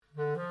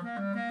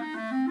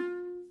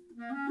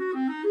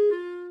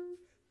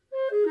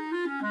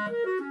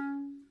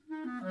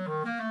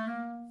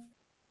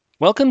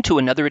Welcome to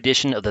another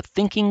edition of the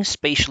Thinking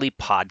Spatially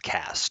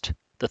podcast.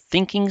 The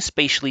Thinking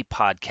Spatially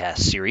podcast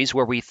series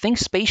where we think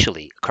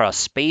spatially across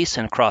space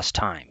and across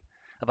time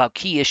about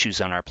key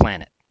issues on our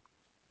planet.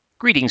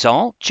 Greetings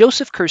all,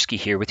 Joseph Kursky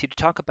here with you to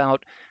talk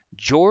about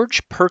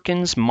George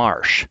Perkins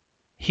Marsh,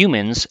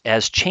 Humans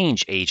as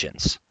Change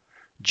Agents.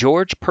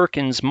 George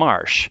Perkins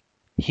Marsh,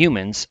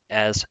 Humans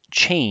as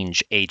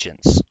Change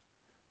Agents.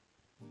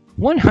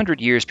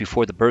 100 years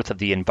before the birth of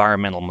the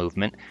environmental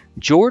movement,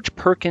 George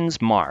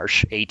Perkins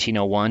Marsh,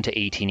 1801 to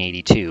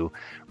 1882,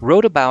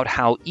 wrote about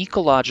how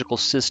ecological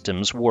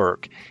systems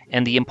work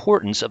and the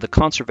importance of the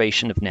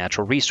conservation of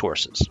natural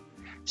resources.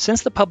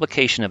 Since the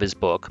publication of his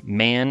book,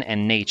 Man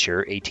and Nature,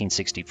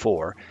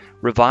 1864,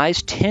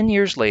 revised 10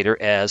 years later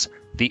as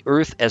The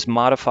Earth as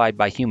Modified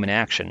by Human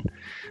Action,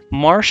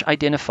 Marsh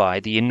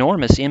identified the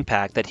enormous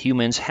impact that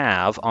humans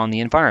have on the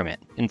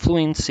environment,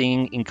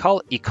 influencing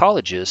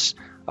ecologists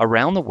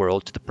around the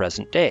world to the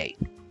present day.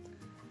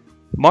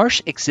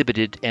 Marsh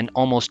exhibited an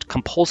almost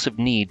compulsive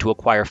need to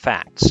acquire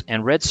facts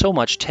and read so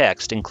much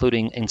text,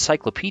 including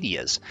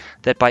encyclopedias,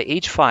 that by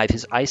age 5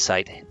 his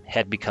eyesight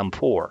had become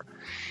poor.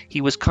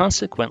 He was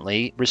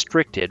consequently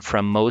restricted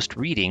from most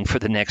reading for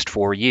the next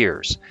 4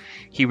 years.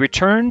 He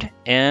returned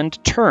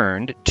and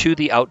turned to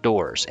the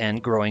outdoors,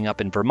 and growing up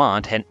in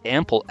Vermont had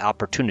ample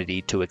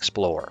opportunity to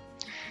explore.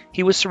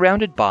 He was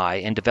surrounded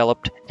by and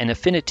developed an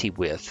affinity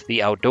with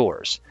the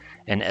outdoors,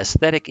 an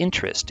aesthetic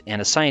interest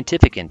and a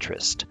scientific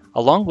interest,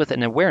 along with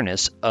an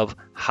awareness of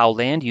how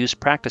land use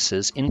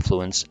practices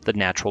influence the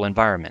natural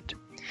environment.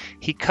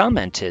 He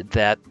commented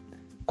that,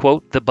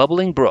 quote, "The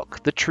bubbling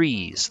brook, the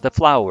trees, the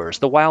flowers,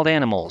 the wild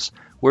animals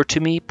were to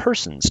me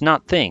persons,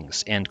 not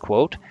things," end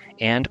quote,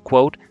 and,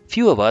 quote,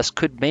 "Few of us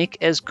could make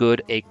as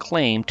good a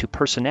claim to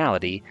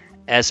personality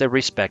as a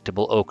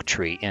respectable oak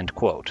tree," end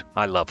quote.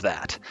 I love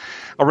that.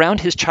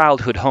 Around his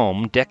childhood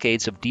home,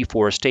 decades of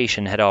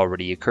deforestation had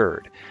already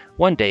occurred.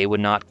 One day,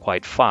 when not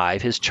quite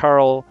 5, his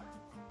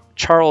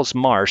Charles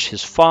Marsh,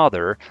 his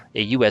father,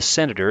 a U.S.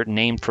 senator,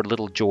 named for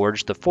little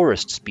George the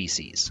forest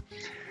species.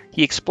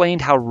 He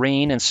explained how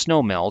rain and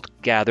snowmelt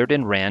gathered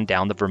and ran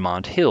down the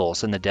Vermont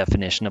hills and the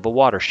definition of a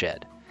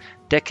watershed.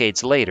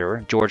 Decades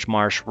later, George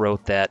Marsh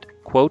wrote that,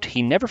 quote,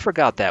 "He never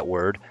forgot that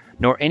word,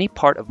 nor any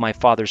part of my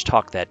father's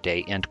talk that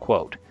day," end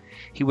quote.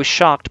 He was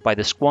shocked by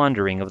the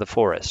squandering of the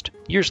forest.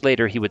 Years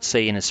later, he would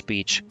say in a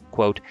speech,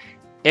 quote,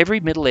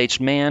 "Every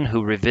middle-aged man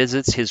who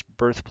revisits his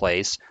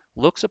birthplace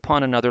looks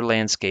upon another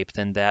landscape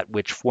than that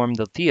which formed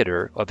the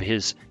theater of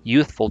his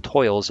youthful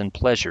toils and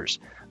pleasures.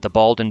 The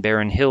bald and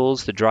barren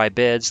hills, the dry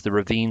beds, the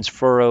ravines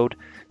furrowed,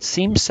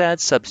 seem sad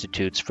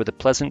substitutes for the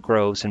pleasant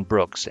groves and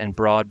brooks and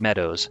broad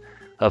meadows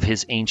of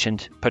his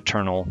ancient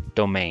paternal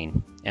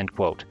domain," end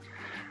quote.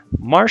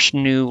 Marsh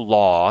knew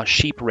law,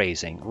 sheep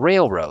raising,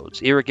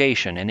 railroads,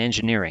 irrigation, and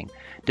engineering,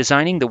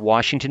 designing the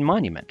Washington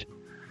Monument.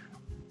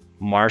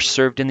 Marsh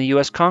served in the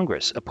U.S.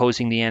 Congress,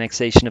 opposing the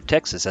annexation of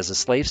Texas as a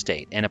slave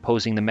state and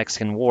opposing the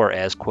Mexican War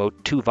as,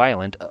 quote, "too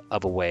violent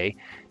of a way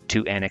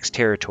to annex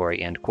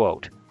territory," end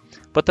quote.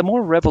 But the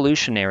more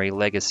revolutionary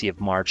legacy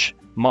of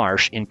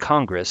Marsh in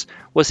Congress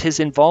was his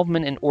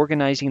involvement in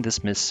organizing the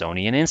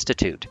Smithsonian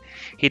Institute.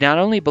 He not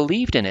only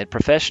believed in it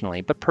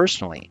professionally, but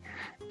personally.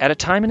 At a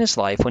time in his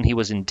life when he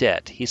was in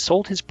debt, he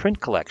sold his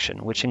print collection,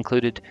 which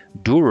included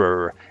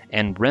Dürer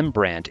and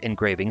Rembrandt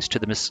engravings, to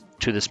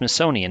the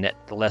Smithsonian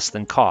at less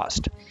than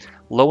cost.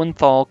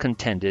 Lowenthal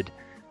contended,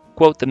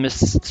 quote, "The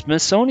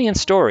Smithsonian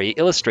story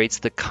illustrates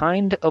the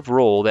kind of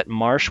role that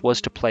Marsh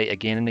was to play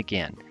again and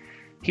again.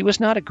 He was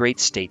not a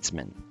great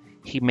statesman.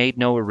 He made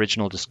no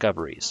original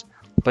discoveries.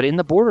 But in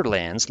the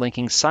borderlands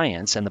linking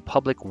science and the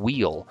public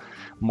weal,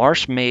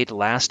 Marsh made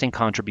lasting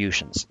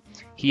contributions.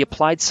 He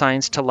applied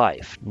science to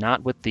life,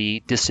 not with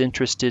the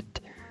disinterested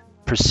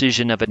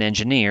precision of an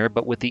engineer,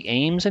 but with the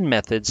aims and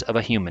methods of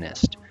a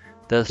humanist.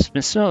 The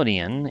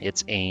Smithsonian,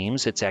 its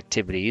aims, its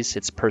activities,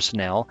 its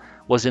personnel,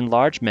 was in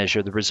large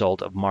measure the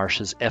result of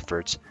Marsh's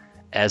efforts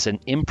as an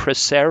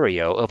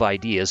impresario of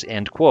ideas,"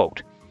 end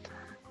quote.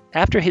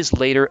 After his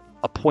later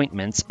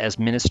appointments as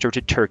minister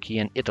to Turkey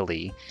and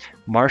Italy,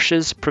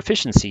 Marsh's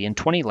proficiency in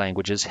 20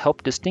 languages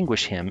helped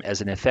distinguish him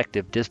as an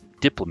effective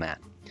diplomat.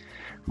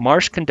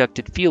 Marsh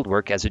conducted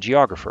fieldwork as a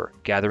geographer,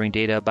 gathering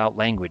data about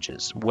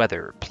languages,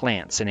 weather,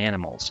 plants, and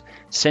animals,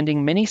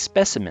 sending many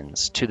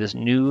specimens to the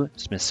new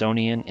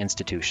Smithsonian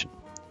Institution.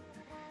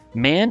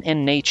 Man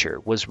and Nature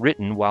was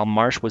written while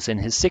Marsh was in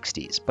his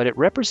 60s, but it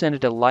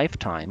represented a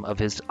lifetime of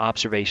his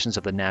observations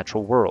of the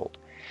natural world.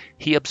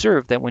 He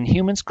observed that when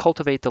humans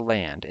cultivate the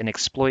land and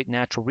exploit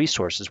natural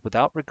resources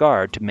without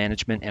regard to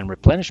management and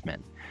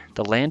replenishment,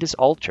 the land is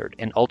altered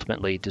and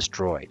ultimately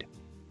destroyed.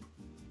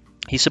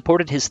 He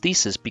supported his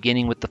thesis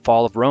beginning with the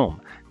fall of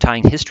Rome,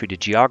 tying history to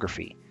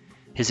geography.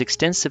 His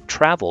extensive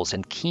travels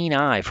and keen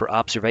eye for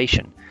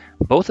observation,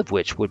 both of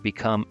which would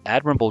become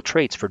admirable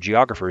traits for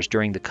geographers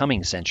during the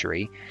coming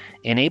century,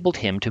 enabled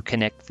him to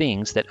connect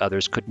things that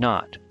others could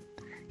not.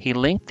 He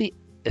linked the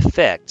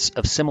effects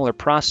of similar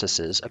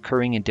processes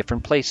occurring in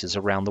different places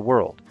around the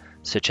world,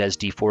 such as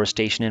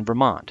deforestation in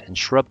Vermont and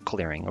shrub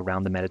clearing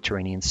around the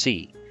Mediterranean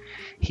Sea.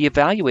 He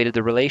evaluated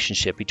the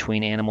relationship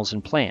between animals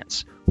and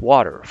plants,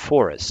 water,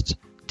 forests,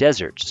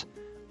 deserts,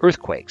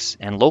 earthquakes,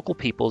 and local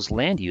people's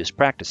land use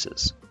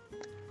practices.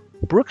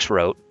 Brooks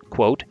wrote,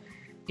 quote,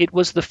 "It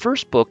was the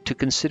first book to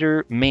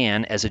consider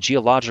man as a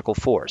geological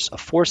force, a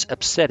force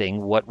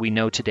upsetting what we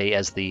know today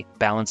as the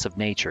balance of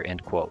nature,"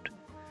 end quote.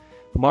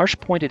 Marsh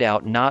pointed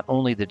out not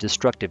only the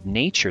destructive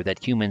nature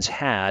that humans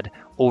had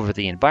over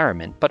the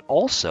environment, but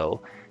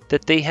also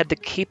that they had the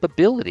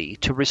capability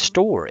to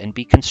restore and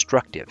be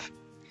constructive.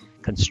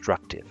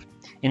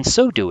 In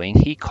so doing,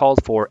 he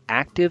called for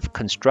active,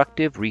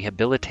 constructive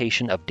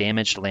rehabilitation of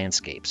damaged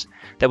landscapes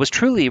that was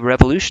truly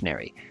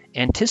revolutionary,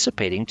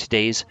 anticipating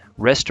today's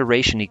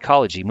restoration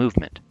ecology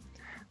movement.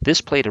 This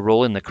played a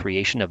role in the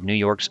creation of New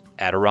York's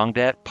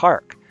Adirondack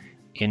Park,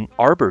 in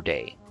Arbor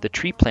Day, the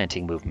tree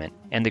planting movement,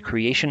 and the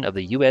creation of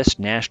the U.S.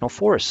 National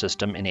Forest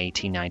System in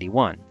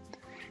 1891.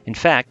 In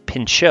fact,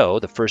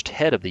 Pinchot, the first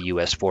head of the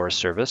U.S. Forest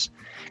Service,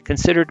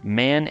 considered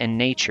man and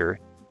nature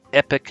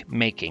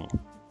epoch-making.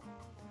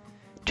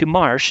 To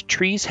Marsh,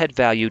 trees had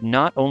value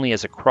not only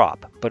as a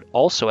crop, but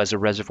also as a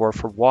reservoir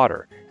for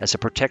water, as a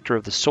protector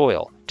of the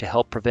soil, to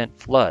help prevent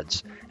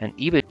floods, and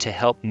even to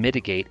help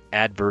mitigate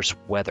adverse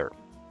weather.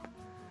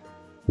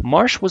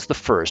 Marsh was the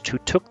first who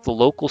took the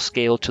local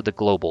scale to the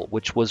global,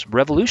 which was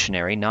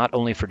revolutionary not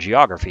only for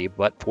geography,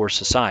 but for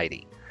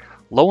society.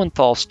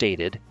 Lowenthal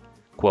stated,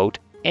 quote,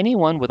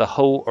 "Anyone with a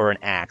hoe or an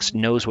axe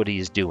knows what he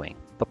is doing,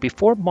 but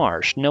before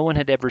Marsh, no one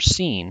had ever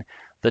seen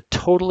the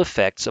total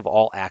effects of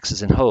all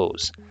axes and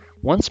hoes.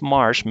 Once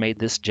Marsh made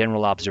this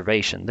general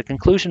observation, the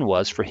conclusion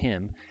was, for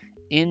him,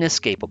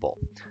 inescapable.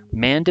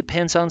 Man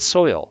depends on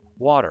soil,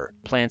 water,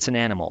 plants, and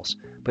animals,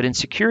 but in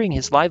securing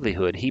his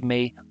livelihood, he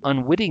may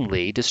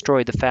unwittingly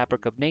destroy the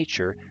fabric of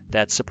nature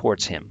that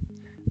supports him.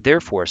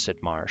 Therefore,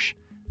 said Marsh,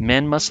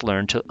 men must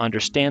learn to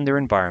understand their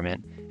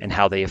environment and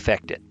how they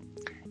affect it.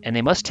 And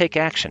they must take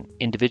action,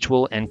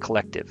 individual and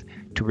collective,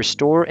 to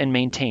restore and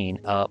maintain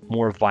a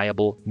more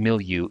viable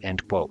milieu,"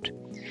 end quote.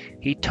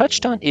 He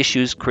touched on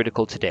issues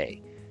critical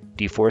today: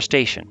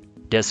 deforestation,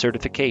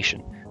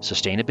 desertification,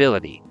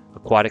 sustainability,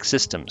 aquatic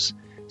systems,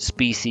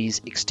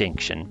 species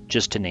extinction,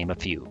 just to name a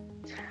few.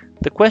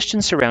 The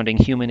question surrounding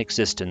human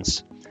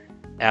existence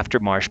after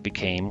Marsh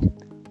became,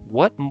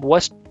 what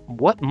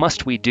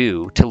must we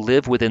do to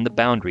live within the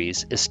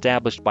boundaries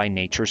established by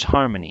nature's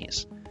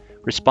harmonies?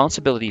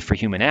 Responsibility for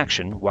human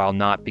action, while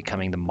not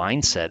becoming the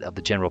mindset of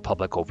the general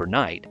public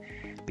overnight,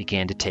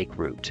 began to take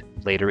root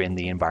later in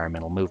the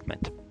environmental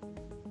movement.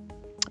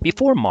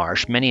 Before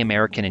Marsh, many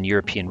American and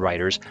European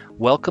writers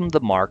welcomed the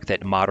mark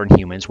that modern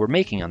humans were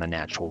making on the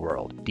natural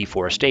world.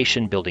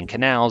 Deforestation, building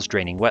canals,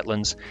 draining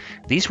wetlands.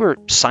 These were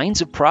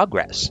signs of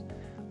progress.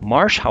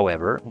 Marsh,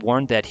 however,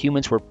 warned that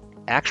humans were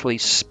actually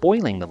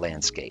spoiling the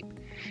landscape.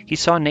 He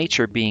saw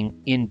nature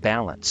being in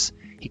balance.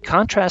 He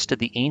contrasted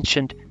the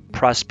ancient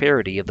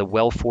prosperity of the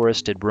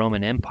well-forested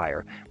Roman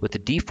Empire with the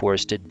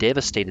deforested,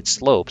 devastated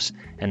slopes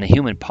and the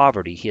human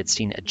poverty he had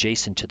seen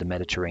adjacent to the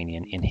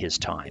Mediterranean in his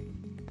time.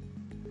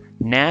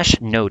 Nash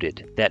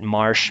noted that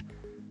Marsh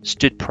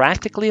stood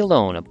practically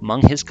alone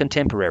among his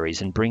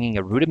contemporaries in bringing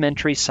a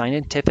rudimentary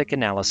scientific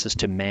analysis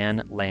to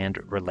man-land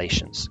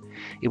relations.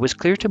 It was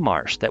clear to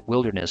Marsh that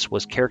wilderness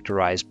was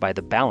characterized by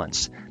the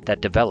balance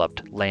that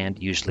developed land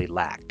usually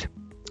lacked.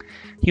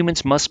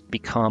 Humans must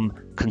become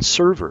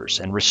conservers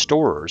and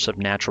restorers of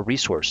natural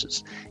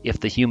resources if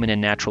the human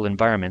and natural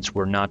environments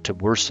were not to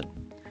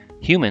worsen.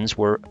 Humans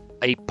were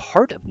a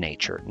part of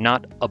nature,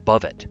 not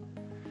above it.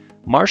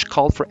 Marsh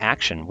called for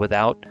action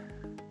without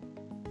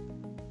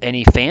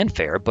any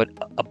fanfare, but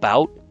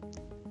about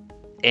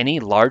any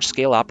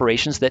large-scale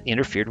operations that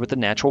interfered with the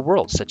natural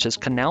world, such as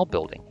canal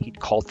building. He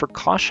called for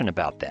caution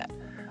about that.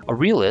 A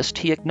realist,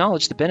 he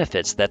acknowledged the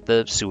benefits that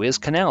the Suez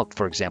Canal,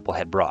 for example,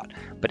 had brought,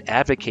 but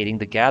advocating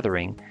the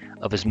gathering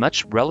of as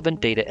much relevant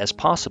data as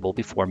possible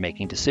before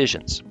making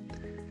decisions.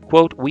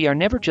 Quote, "We are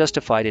never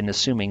justified in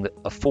assuming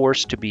a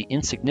force to be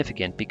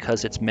insignificant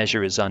because its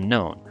measure is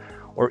unknown,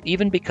 or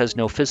even because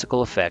no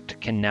physical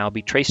effect can now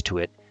be traced to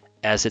it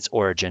as its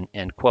origin,"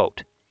 end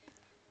quote.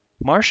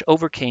 Marsh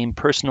overcame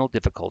personal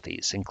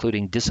difficulties,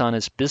 including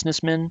dishonest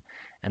businessmen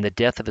and the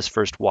death of his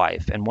first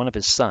wife and one of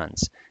his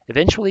sons,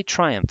 eventually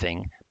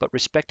triumphing, but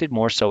respected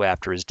more so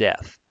after his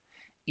death.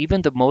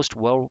 Even the most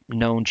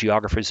well-known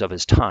geographers of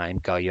his time,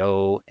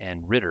 Guyot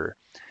and Ritter,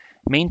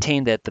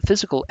 maintained that the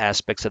physical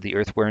aspects of the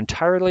earth were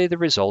entirely the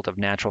result of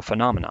natural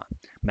phenomena,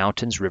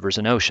 mountains, rivers,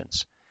 and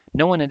oceans.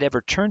 No one had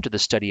ever turned to the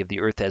study of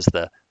the earth as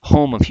the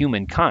home of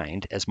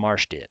humankind, as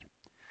Marsh did.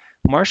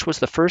 Marsh was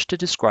the first to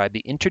describe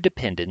the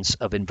interdependence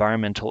of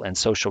environmental and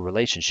social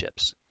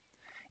relationships.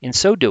 In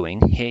so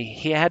doing,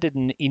 he had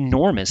an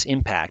enormous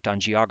impact on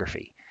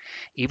geography,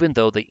 even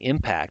though the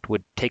impact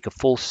would take a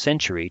full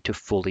century to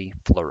fully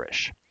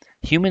flourish.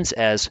 Humans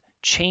as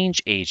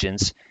change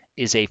agents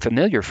is a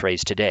familiar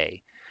phrase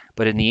today,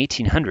 but in the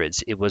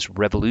 1800s it was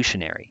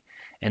revolutionary,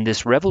 and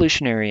this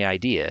revolutionary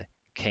idea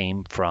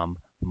came from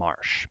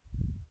Marsh.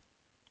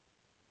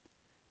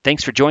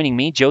 Thanks for joining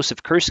me,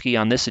 Joseph Kursky,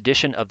 on this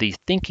edition of the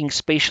Thinking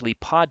Spatially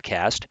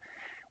podcast,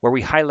 where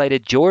we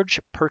highlighted George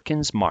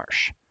Perkins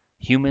Marsh,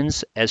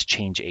 Humans as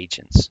Change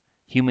Agents.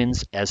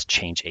 Humans as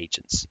Change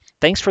Agents.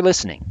 Thanks for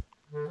listening.